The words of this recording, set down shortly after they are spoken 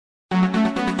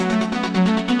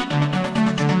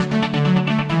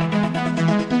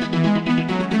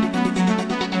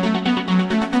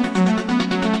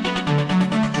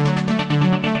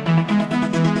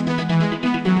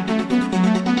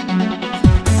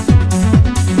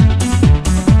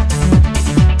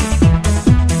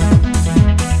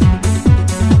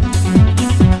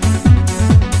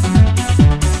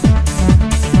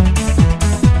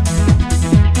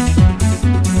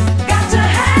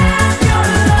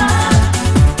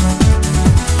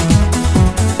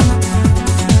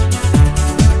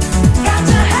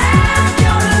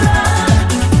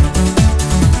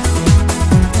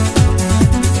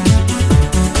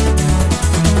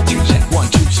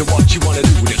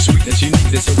weakness, you need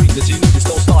this, a weakness, you need this.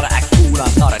 Don't start to act cool, I'm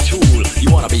not a tool.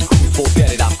 You wanna be cool, forget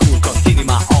it, I'm cool. Continue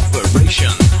my operation.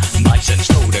 Nice and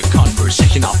slow, the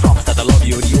conversation. I promise that I love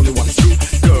you, the only one is true.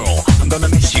 Girl, I'm gonna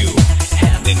miss you.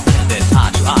 Hand in hand and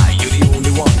eye to eye. You're the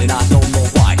only one and I don't know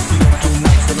why. You don't do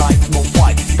nights, the lights more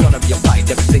white. You're gonna be alright,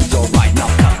 everything's alright.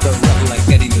 Now cut the rebel and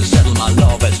get in to settle. My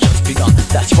love has just begun,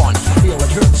 that's fun. I feel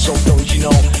it hurts, so don't you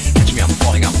know? Catch me, I'm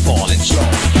falling slow.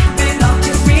 Belong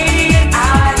to me and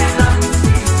I belong to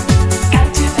you. Got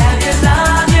to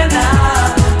have your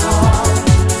love more.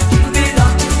 You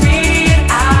belong to me and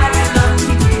I belong to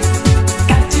you.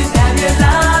 Got to have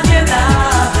your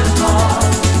love more.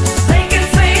 They can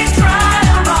say it's right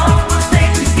or wrong, we'll stay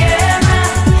together.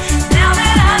 Now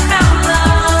that I found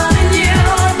love in you.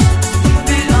 You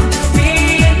belong to me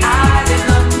and I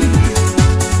belong to you.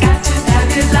 Got to have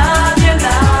your love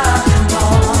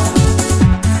more.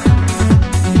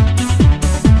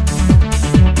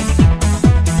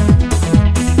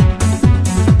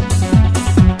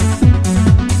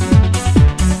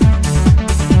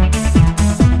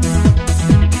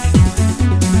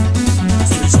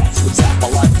 Zigzag, my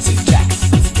life is intact.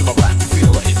 Listen to my rap,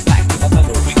 feel it's back to my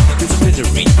memory. It's a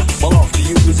misery. My love to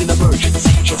you is an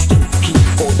emergency. Just